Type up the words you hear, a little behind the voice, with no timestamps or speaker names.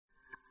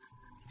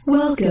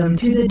Welcome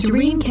to the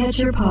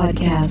Dreamcatcher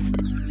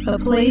Podcast, a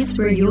place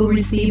where you'll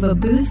receive a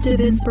boost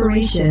of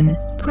inspiration,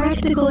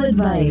 practical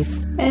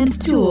advice, and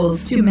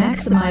tools to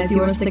maximize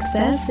your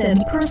success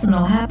and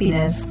personal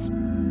happiness.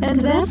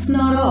 And that's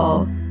not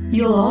all.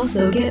 You'll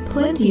also get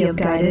plenty of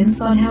guidance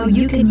on how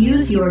you can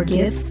use your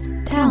gifts,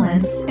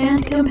 talents,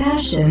 and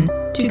compassion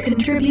to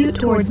contribute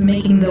towards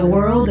making the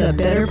world a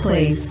better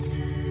place.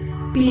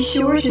 Be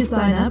sure to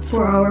sign up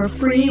for our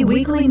free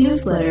weekly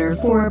newsletter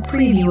for a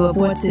preview of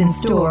what's in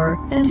store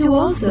and to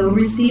also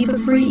receive a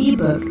free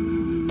ebook.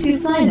 To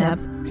sign up,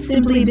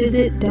 simply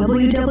visit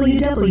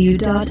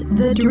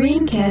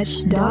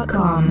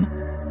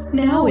www.thedreamcatch.com.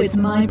 Now it's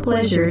my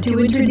pleasure to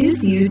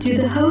introduce you to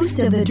the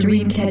host of the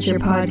Dreamcatcher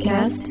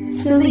podcast,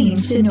 Celine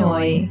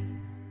Chenoy.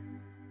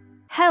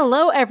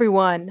 Hello,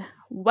 everyone.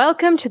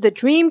 Welcome to the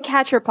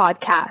Dreamcatcher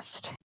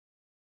podcast.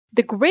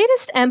 The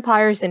greatest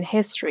empires in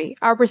history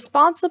are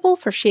responsible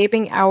for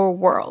shaping our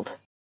world.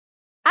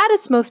 At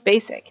its most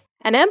basic,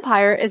 an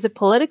empire is a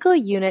political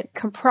unit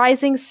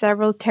comprising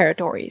several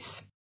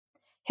territories.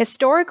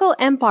 Historical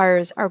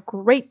empires are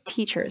great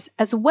teachers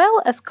as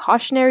well as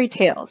cautionary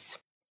tales.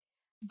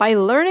 By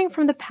learning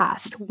from the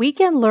past, we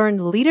can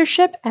learn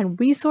leadership and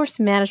resource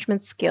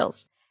management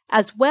skills,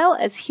 as well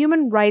as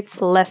human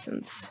rights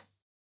lessons.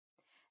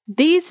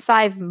 These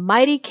 5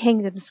 mighty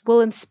kingdoms will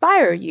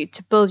inspire you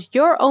to build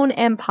your own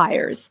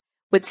empires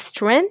with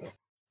strength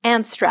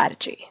and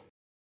strategy.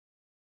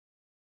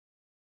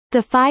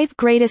 The 5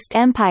 greatest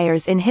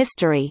empires in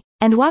history,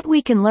 and what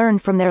we can learn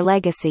from their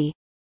legacy.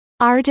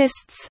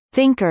 Artists,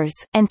 thinkers,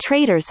 and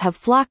traders have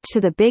flocked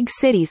to the big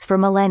cities for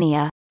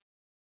millennia.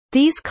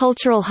 These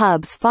cultural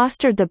hubs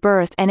fostered the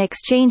birth and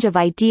exchange of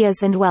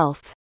ideas and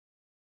wealth.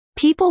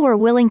 People were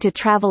willing to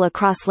travel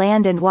across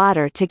land and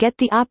water to get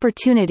the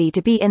opportunity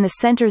to be in the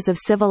centers of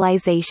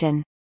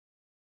civilization.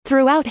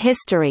 Throughout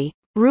history,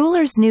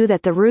 rulers knew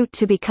that the route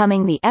to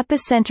becoming the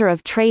epicenter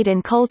of trade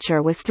and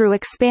culture was through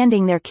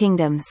expanding their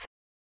kingdoms.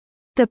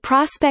 The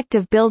prospect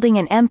of building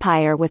an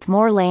empire with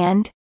more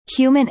land,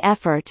 human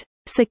effort,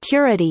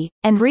 security,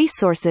 and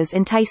resources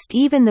enticed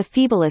even the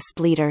feeblest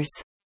leaders.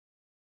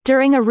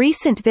 During a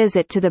recent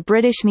visit to the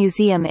British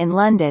Museum in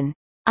London,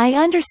 I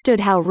understood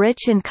how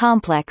rich and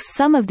complex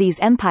some of these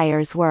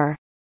empires were.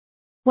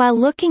 While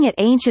looking at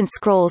ancient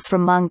scrolls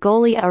from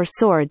Mongolia or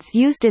swords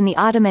used in the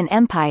Ottoman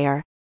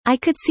Empire, I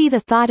could see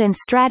the thought and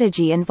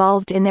strategy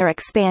involved in their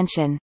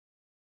expansion.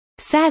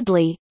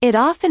 Sadly, it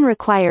often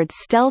required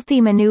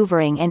stealthy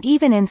maneuvering and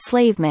even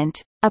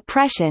enslavement,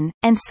 oppression,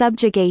 and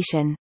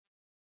subjugation.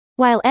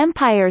 While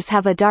empires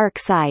have a dark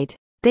side,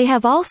 they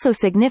have also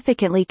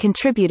significantly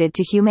contributed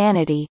to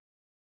humanity.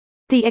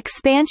 The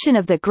expansion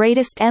of the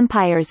greatest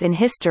empires in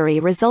history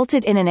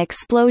resulted in an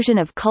explosion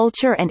of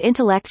culture and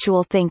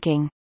intellectual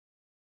thinking.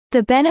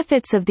 The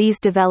benefits of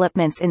these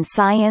developments in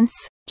science,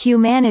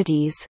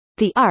 humanities,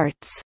 the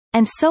arts,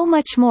 and so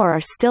much more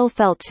are still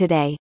felt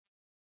today.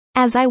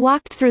 As I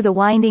walked through the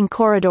winding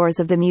corridors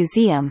of the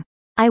museum,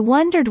 I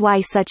wondered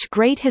why such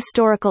great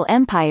historical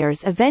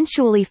empires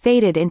eventually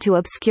faded into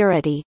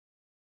obscurity.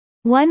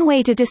 One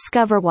way to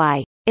discover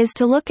why is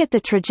to look at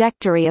the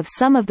trajectory of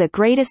some of the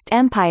greatest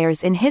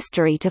empires in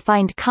history to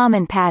find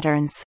common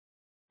patterns.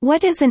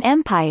 What is an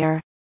empire?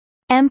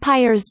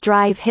 Empires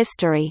drive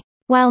history.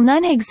 While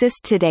none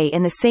exist today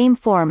in the same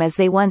form as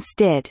they once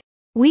did,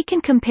 we can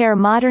compare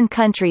modern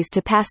countries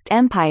to past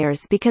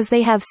empires because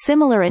they have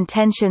similar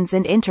intentions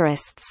and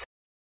interests.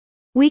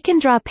 We can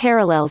draw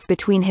parallels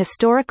between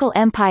historical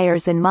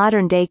empires and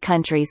modern-day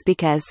countries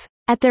because,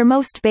 at their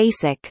most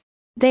basic,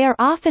 they are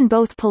often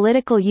both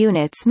political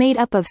units made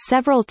up of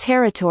several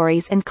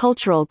territories and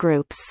cultural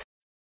groups.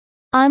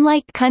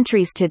 Unlike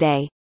countries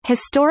today,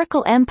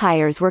 historical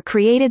empires were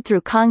created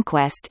through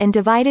conquest and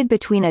divided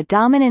between a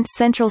dominant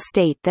central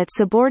state that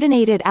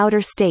subordinated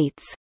outer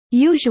states,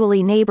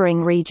 usually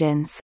neighboring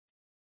regions.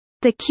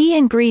 The key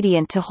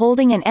ingredient to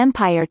holding an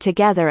empire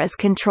together is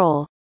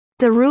control.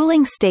 The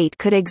ruling state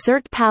could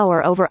exert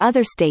power over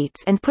other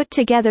states and put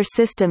together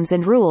systems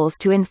and rules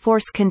to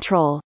enforce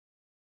control.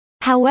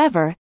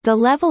 However, the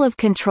level of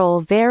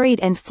control varied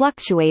and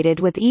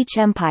fluctuated with each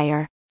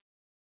empire.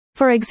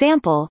 For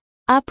example,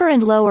 Upper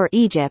and Lower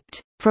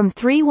Egypt, from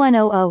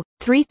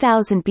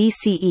 3100–3000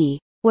 BCE,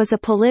 was a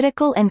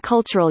political and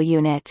cultural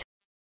unit.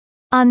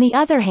 On the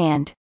other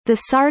hand, the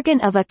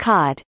Sargon of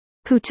Akkad,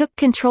 who took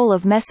control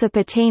of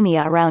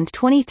Mesopotamia around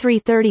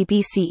 2330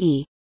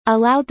 BCE,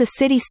 allowed the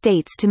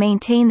city-states to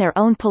maintain their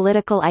own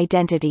political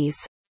identities.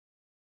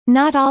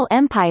 Not all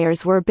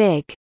empires were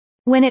big.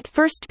 When it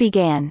first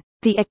began,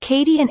 the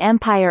Akkadian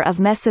Empire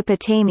of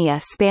Mesopotamia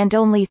spanned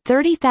only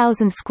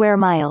 30,000 square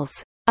miles,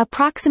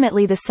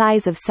 approximately the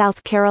size of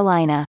South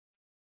Carolina.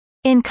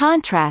 In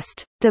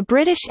contrast, the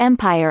British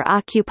Empire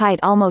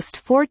occupied almost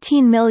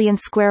 14 million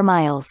square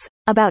miles,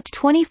 about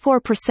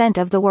 24%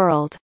 of the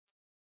world.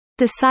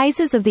 The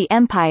sizes of the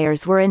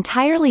empires were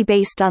entirely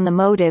based on the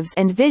motives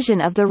and vision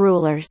of the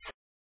rulers.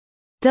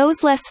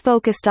 Those less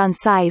focused on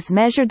size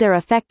measured their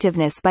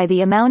effectiveness by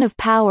the amount of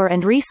power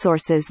and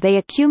resources they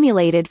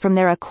accumulated from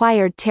their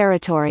acquired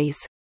territories.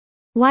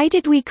 Why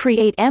did we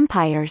create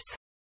empires?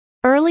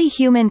 Early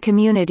human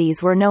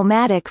communities were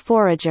nomadic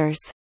foragers.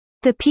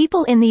 The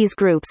people in these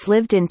groups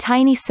lived in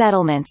tiny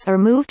settlements or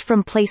moved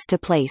from place to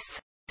place,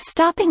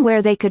 stopping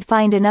where they could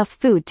find enough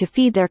food to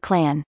feed their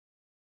clan.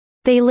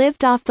 They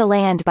lived off the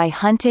land by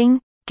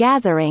hunting,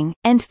 gathering,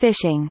 and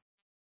fishing.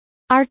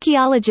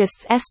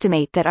 Archaeologists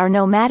estimate that our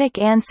nomadic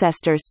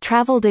ancestors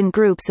traveled in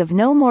groups of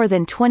no more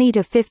than 20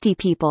 to 50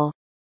 people.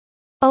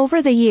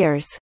 Over the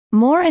years,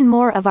 more and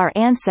more of our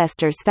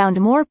ancestors found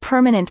more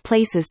permanent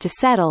places to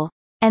settle,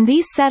 and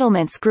these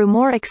settlements grew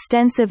more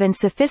extensive and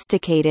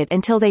sophisticated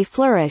until they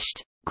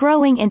flourished,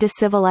 growing into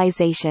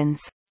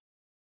civilizations.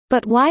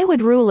 But why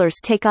would rulers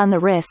take on the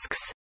risks,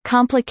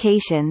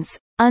 complications,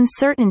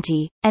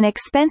 uncertainty, and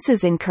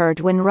expenses incurred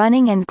when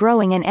running and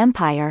growing an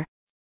empire?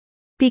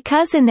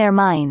 Because in their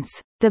minds,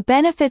 the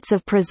benefits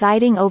of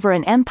presiding over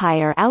an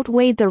empire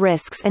outweighed the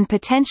risks and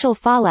potential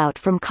fallout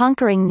from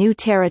conquering new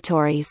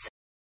territories.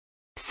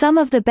 Some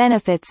of the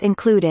benefits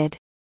included: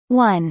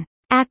 1.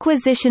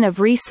 Acquisition of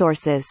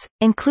resources,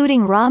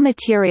 including raw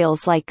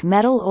materials like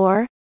metal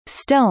ore,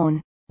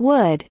 stone,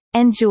 wood,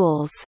 and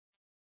jewels.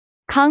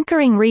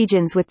 Conquering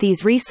regions with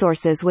these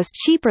resources was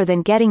cheaper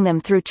than getting them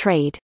through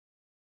trade.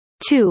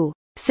 2.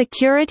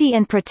 Security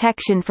and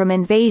protection from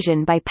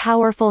invasion by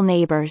powerful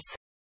neighbors.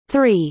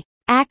 3.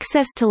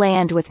 Access to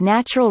land with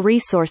natural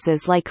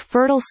resources like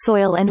fertile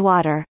soil and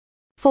water.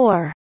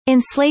 4.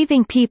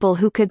 Enslaving people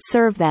who could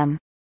serve them.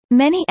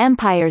 Many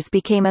empires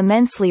became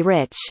immensely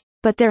rich,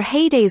 but their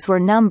heydays were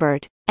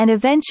numbered, and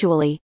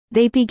eventually,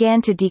 they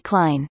began to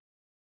decline.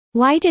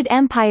 Why did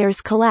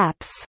empires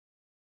collapse?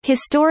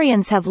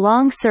 Historians have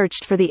long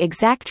searched for the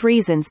exact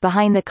reasons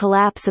behind the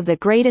collapse of the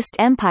greatest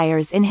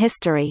empires in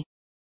history.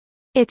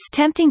 It's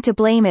tempting to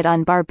blame it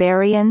on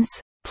barbarians,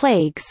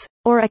 plagues,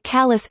 or a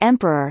callous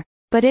emperor,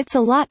 but it's a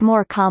lot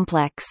more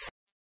complex.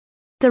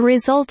 The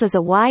result is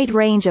a wide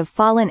range of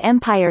fallen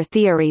empire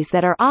theories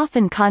that are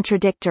often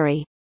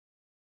contradictory.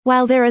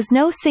 While there is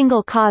no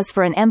single cause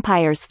for an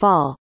empire's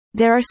fall,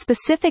 there are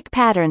specific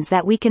patterns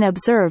that we can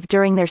observe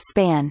during their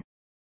span.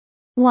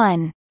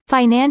 1.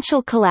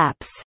 Financial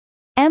collapse.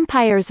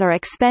 Empires are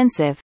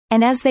expensive,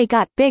 and as they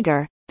got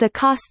bigger, the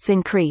costs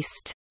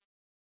increased.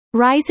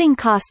 Rising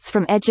costs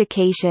from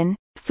education,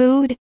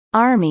 food,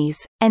 armies,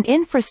 and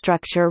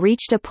infrastructure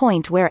reached a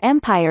point where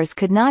empires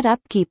could not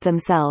upkeep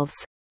themselves.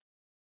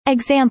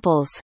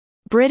 Examples: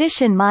 British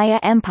and Maya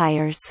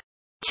empires.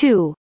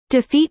 2.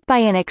 Defeat by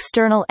an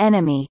external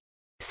enemy.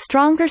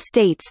 Stronger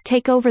states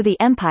take over the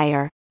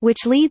empire,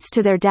 which leads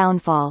to their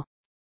downfall.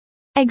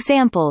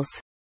 Examples: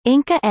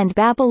 Inca and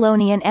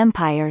Babylonian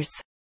empires.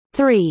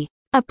 3.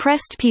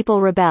 Oppressed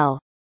people rebel.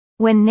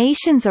 When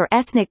nations or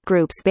ethnic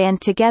groups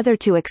band together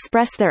to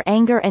express their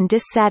anger and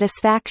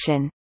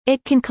dissatisfaction,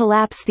 it can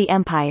collapse the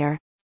empire.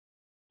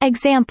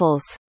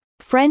 Examples: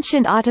 French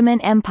and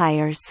Ottoman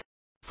empires.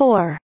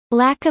 4.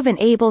 Lack of an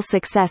able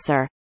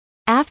successor.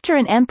 After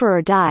an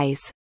emperor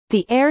dies,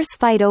 the heirs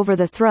fight over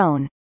the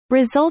throne,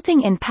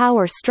 resulting in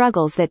power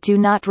struggles that do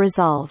not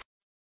resolve.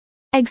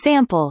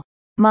 Example: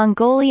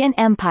 Mongolian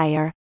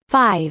Empire.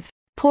 5.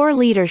 Poor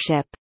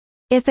leadership.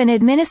 If an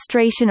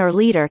administration or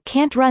leader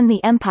can't run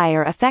the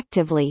empire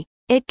effectively,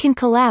 it can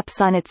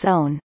collapse on its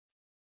own.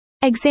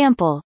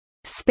 Example: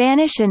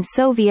 Spanish and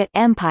Soviet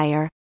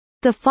Empire.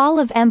 The fall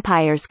of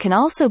empires can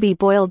also be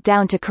boiled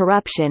down to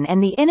corruption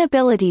and the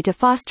inability to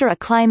foster a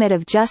climate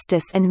of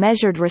justice and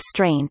measured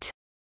restraint.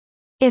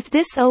 If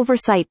this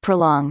oversight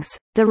prolongs,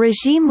 the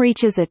regime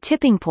reaches a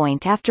tipping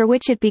point after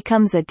which it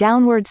becomes a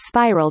downward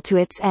spiral to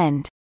its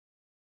end.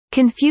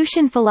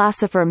 Confucian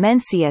philosopher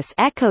Mencius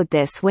echoed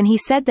this when he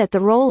said that the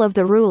role of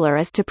the ruler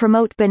is to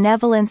promote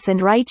benevolence and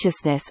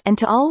righteousness and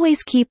to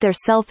always keep their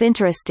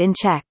self-interest in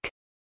check.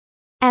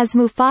 As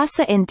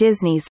Mufasa in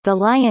Disney's The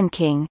Lion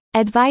King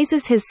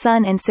advises his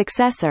son and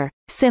successor,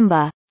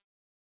 Simba,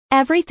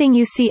 "Everything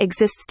you see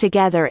exists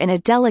together in a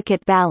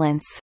delicate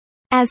balance.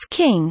 As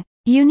king,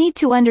 you need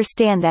to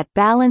understand that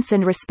balance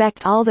and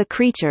respect all the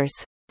creatures,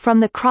 from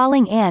the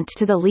crawling ant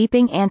to the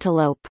leaping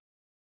antelope."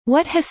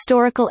 What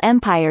historical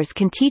empires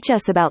can teach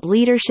us about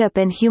leadership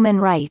and human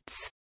rights?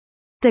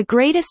 The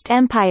greatest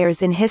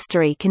empires in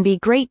history can be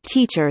great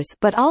teachers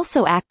but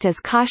also act as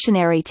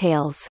cautionary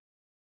tales.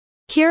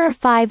 Here are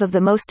 5 of the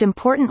most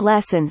important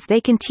lessons they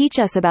can teach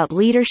us about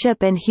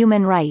leadership and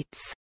human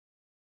rights.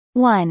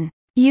 1.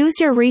 Use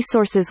your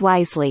resources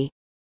wisely.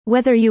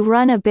 Whether you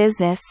run a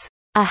business,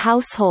 a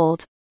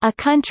household, a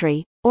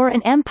country, or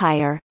an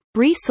empire,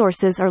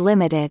 resources are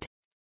limited.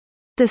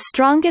 The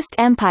strongest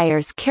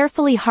empires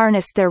carefully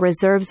harnessed their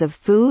reserves of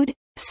food,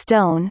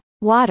 stone,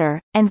 water,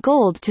 and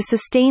gold to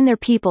sustain their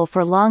people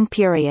for long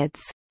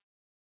periods.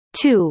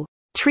 2.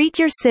 Treat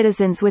your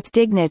citizens with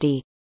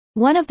dignity.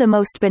 One of the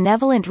most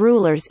benevolent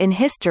rulers in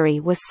history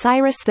was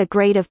Cyrus the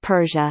Great of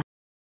Persia.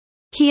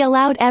 He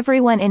allowed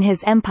everyone in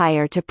his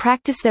empire to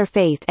practice their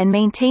faith and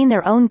maintain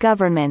their own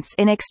governments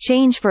in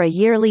exchange for a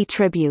yearly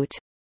tribute.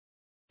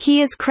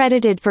 He is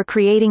credited for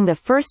creating the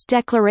first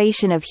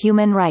Declaration of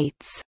Human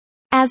Rights.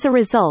 As a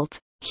result,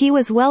 he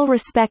was well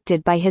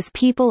respected by his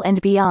people and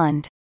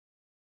beyond.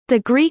 The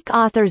Greek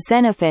author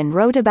Xenophon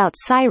wrote about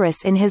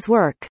Cyrus in his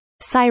work,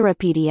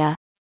 Cyropedia.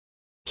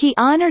 He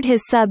honored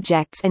his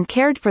subjects and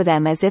cared for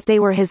them as if they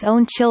were his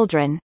own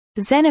children,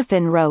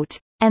 Xenophon wrote,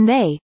 and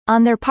they,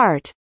 on their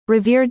part,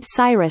 revered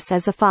Cyrus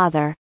as a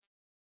father.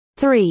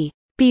 3.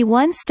 Be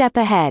one step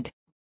ahead.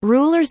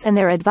 Rulers and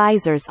their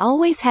advisors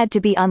always had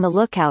to be on the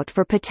lookout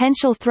for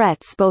potential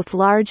threats both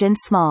large and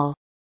small.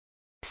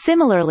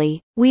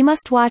 Similarly, we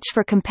must watch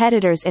for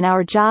competitors in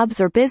our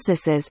jobs or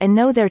businesses and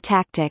know their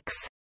tactics.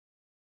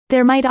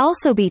 There might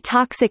also be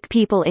toxic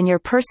people in your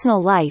personal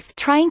life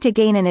trying to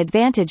gain an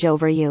advantage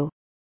over you.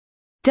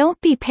 Don't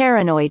be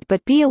paranoid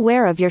but be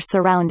aware of your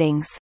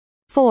surroundings.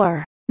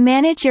 4.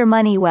 Manage your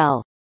money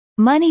well.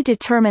 Money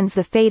determines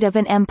the fate of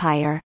an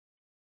empire.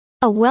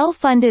 A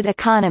well-funded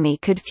economy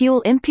could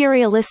fuel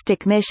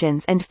imperialistic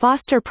missions and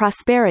foster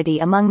prosperity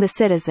among the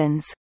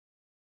citizens.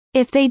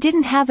 If they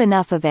didn't have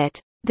enough of it,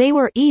 they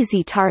were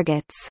easy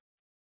targets.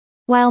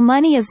 While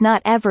money is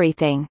not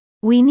everything,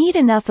 we need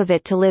enough of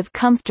it to live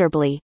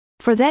comfortably.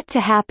 For that to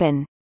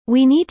happen,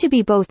 we need to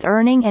be both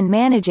earning and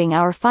managing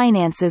our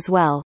finances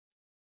well.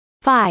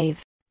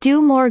 5.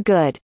 Do more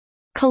good.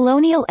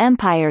 Colonial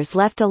empires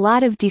left a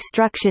lot of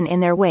destruction in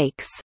their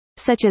wakes,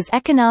 such as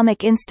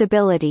economic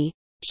instability,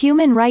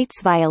 human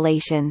rights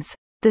violations,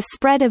 the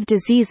spread of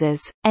diseases,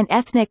 and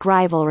ethnic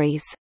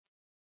rivalries.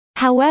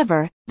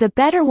 However, the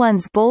better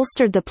ones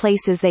bolstered the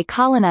places they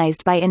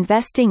colonized by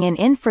investing in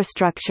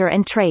infrastructure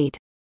and trade.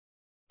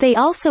 They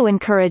also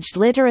encouraged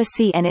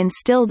literacy and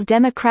instilled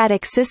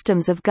democratic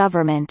systems of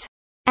government.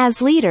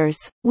 As leaders,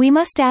 we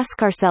must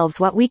ask ourselves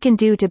what we can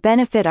do to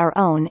benefit our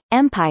own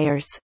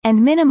empires and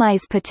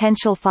minimize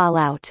potential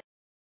fallout.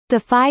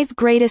 The 5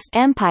 greatest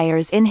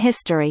empires in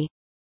history.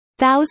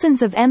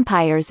 Thousands of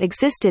empires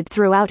existed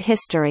throughout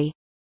history.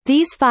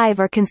 These 5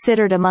 are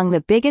considered among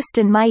the biggest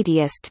and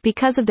mightiest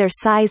because of their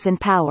size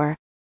and power.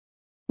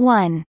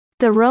 1.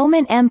 The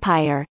Roman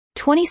Empire,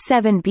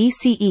 27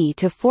 BCE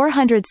to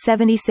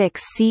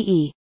 476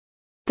 CE.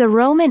 The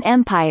Roman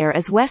Empire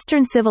is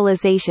Western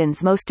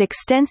civilization's most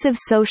extensive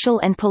social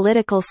and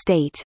political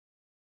state.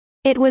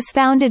 It was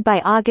founded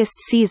by August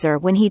Caesar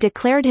when he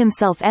declared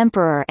himself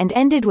emperor and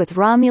ended with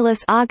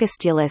Romulus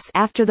Augustulus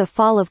after the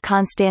fall of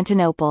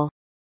Constantinople.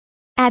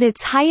 At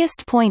its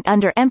highest point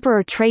under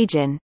Emperor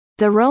Trajan,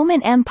 the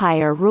Roman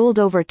Empire ruled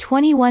over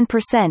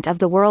 21% of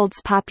the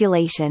world's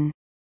population.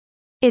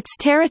 Its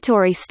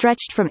territory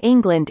stretched from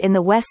England in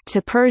the west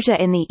to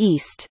Persia in the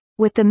east,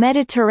 with the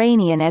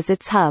Mediterranean as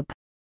its hub.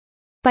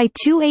 By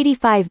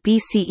 285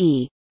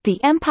 BCE,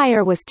 the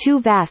empire was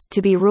too vast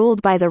to be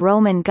ruled by the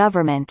Roman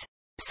government,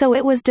 so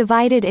it was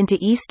divided into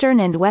Eastern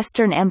and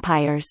Western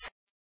empires.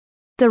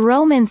 The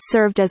Romans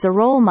served as a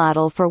role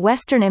model for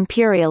Western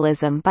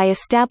imperialism by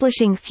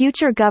establishing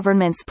future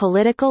governments'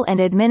 political and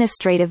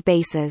administrative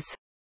bases.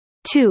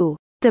 2.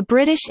 The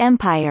British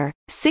Empire,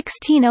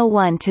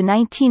 1601 to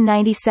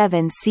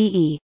 1997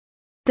 CE.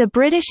 The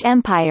British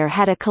Empire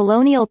had a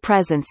colonial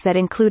presence that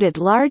included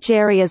large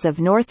areas of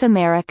North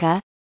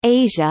America,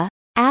 Asia,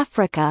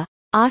 Africa,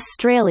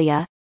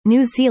 Australia,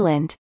 New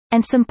Zealand,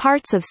 and some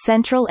parts of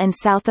Central and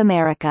South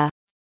America.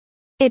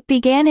 It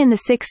began in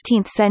the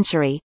 16th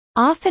century,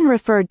 often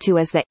referred to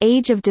as the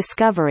Age of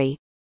Discovery,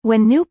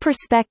 when new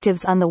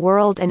perspectives on the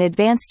world and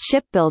advanced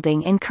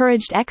shipbuilding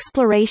encouraged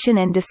exploration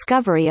and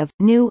discovery of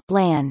new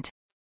land.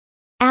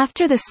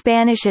 After the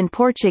Spanish and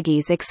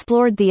Portuguese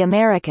explored the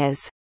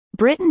Americas,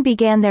 Britain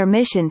began their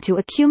mission to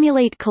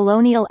accumulate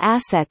colonial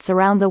assets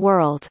around the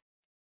world.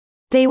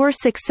 They were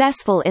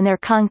successful in their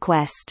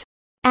conquest.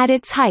 At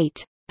its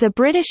height, the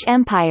British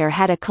Empire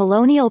had a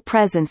colonial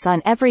presence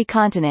on every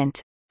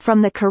continent,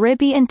 from the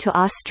Caribbean to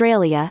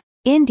Australia,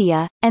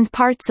 India, and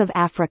parts of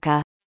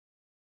Africa.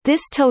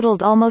 This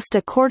totaled almost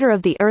a quarter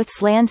of the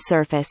Earth's land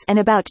surface and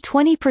about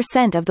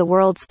 20% of the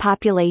world's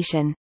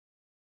population.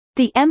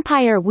 The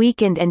empire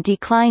weakened and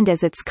declined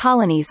as its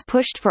colonies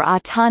pushed for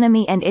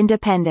autonomy and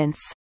independence.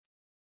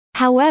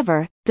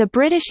 However, the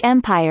British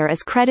Empire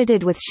is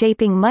credited with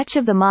shaping much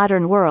of the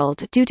modern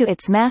world due to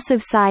its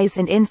massive size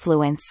and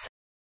influence.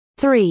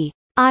 3.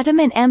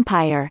 Ottoman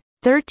Empire,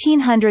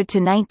 1300 to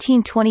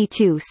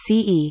 1922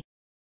 CE.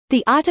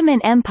 The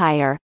Ottoman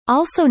Empire,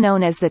 also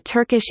known as the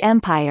Turkish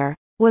Empire,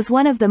 was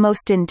one of the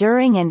most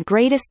enduring and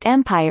greatest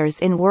empires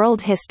in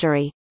world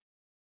history.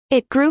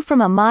 It grew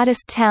from a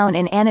modest town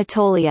in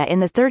Anatolia in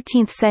the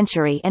 13th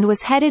century and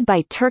was headed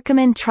by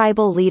Turkoman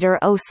tribal leader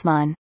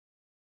Osman.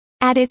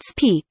 At its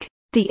peak,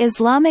 the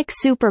Islamic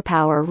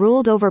superpower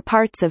ruled over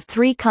parts of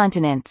 3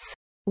 continents: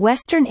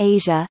 Western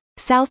Asia,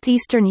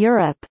 Southeastern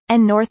Europe,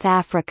 and North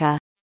Africa.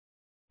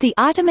 The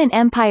Ottoman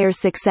Empire's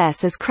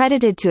success is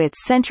credited to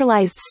its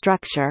centralized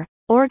structure,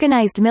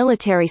 organized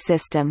military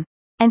system,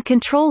 and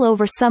control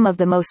over some of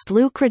the most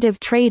lucrative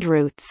trade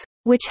routes,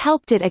 which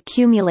helped it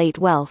accumulate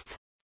wealth.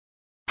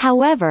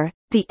 However,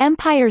 the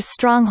empire's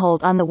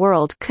stronghold on the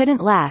world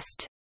couldn't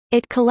last.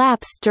 It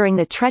collapsed during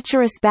the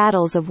treacherous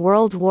battles of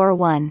World War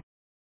I.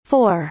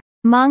 4.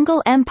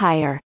 Mongol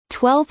Empire,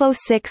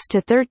 1206 to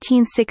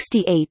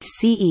 1368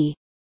 CE.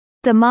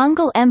 The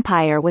Mongol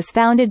Empire was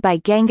founded by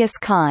Genghis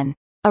Khan,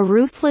 a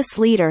ruthless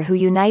leader who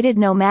united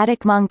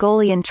nomadic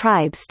Mongolian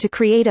tribes to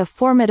create a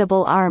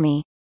formidable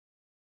army.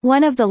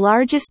 One of the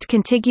largest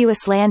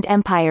contiguous land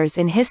empires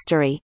in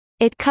history,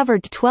 it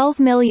covered 12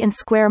 million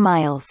square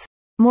miles,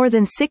 more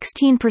than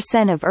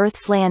 16% of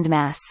Earth's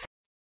landmass.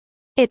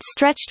 It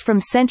stretched from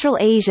Central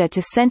Asia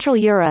to Central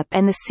Europe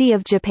and the Sea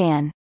of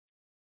Japan.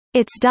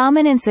 Its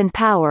dominance and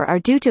power are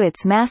due to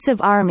its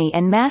massive army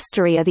and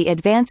mastery of the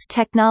advanced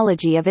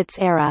technology of its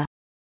era.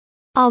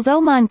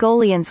 Although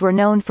Mongolians were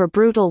known for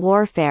brutal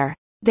warfare,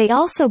 they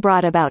also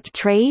brought about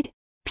trade,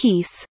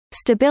 peace,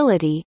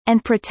 stability,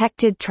 and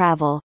protected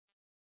travel.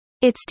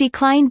 Its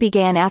decline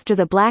began after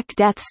the Black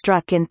Death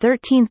struck in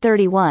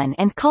 1331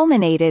 and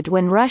culminated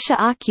when Russia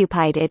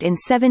occupied it in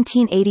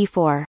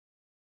 1784.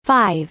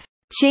 5.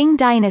 Qing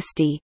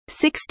Dynasty,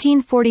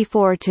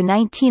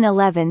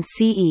 1644–1911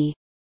 CE.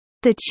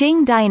 The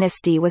Qing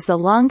dynasty was the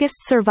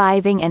longest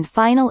surviving and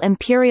final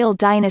imperial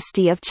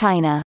dynasty of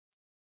China.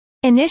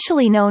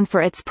 Initially known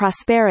for its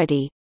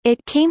prosperity,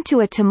 it came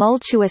to a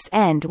tumultuous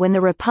end when the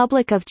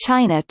Republic of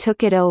China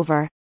took it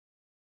over.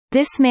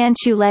 This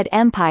Manchu-led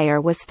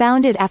empire was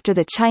founded after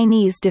the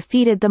Chinese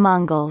defeated the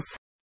Mongols.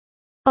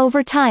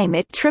 Over time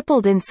it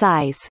tripled in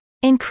size,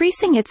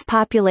 increasing its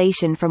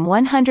population from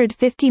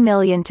 150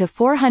 million to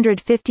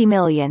 450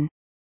 million,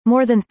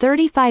 more than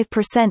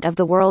 35% of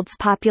the world's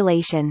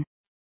population.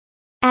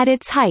 At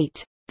its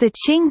height, the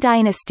Qing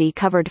dynasty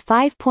covered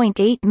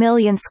 5.8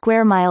 million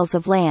square miles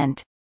of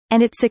land,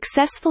 and it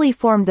successfully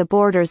formed the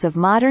borders of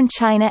modern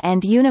China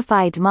and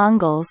unified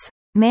Mongols,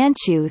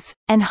 Manchus,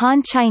 and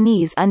Han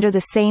Chinese under the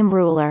same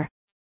ruler.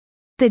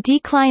 The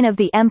decline of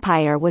the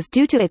empire was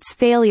due to its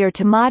failure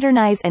to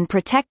modernize and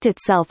protect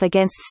itself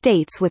against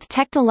states with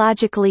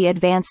technologically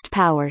advanced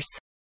powers.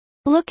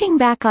 Looking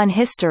back on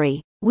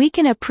history, we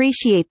can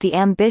appreciate the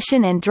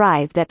ambition and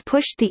drive that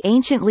pushed the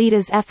ancient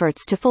leaders'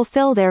 efforts to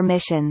fulfill their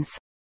missions.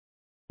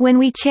 When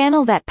we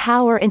channel that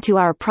power into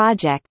our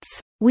projects,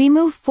 we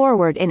move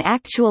forward in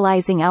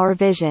actualizing our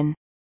vision.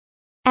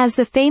 As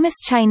the famous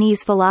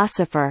Chinese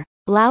philosopher,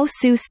 Lao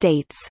Tzu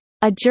states,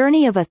 "A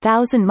journey of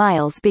 1,000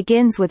 miles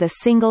begins with a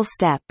single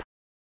step."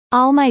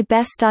 All my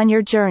best on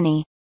your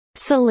journey.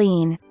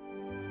 Celine.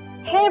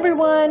 Hey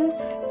everyone!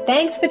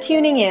 Thanks for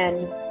tuning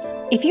in.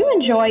 If you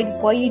enjoyed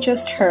what you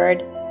just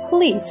heard,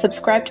 please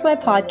subscribe to my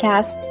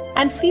podcast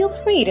and feel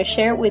free to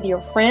share it with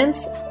your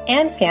friends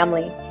and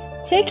family.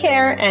 Take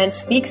care and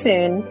speak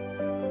soon.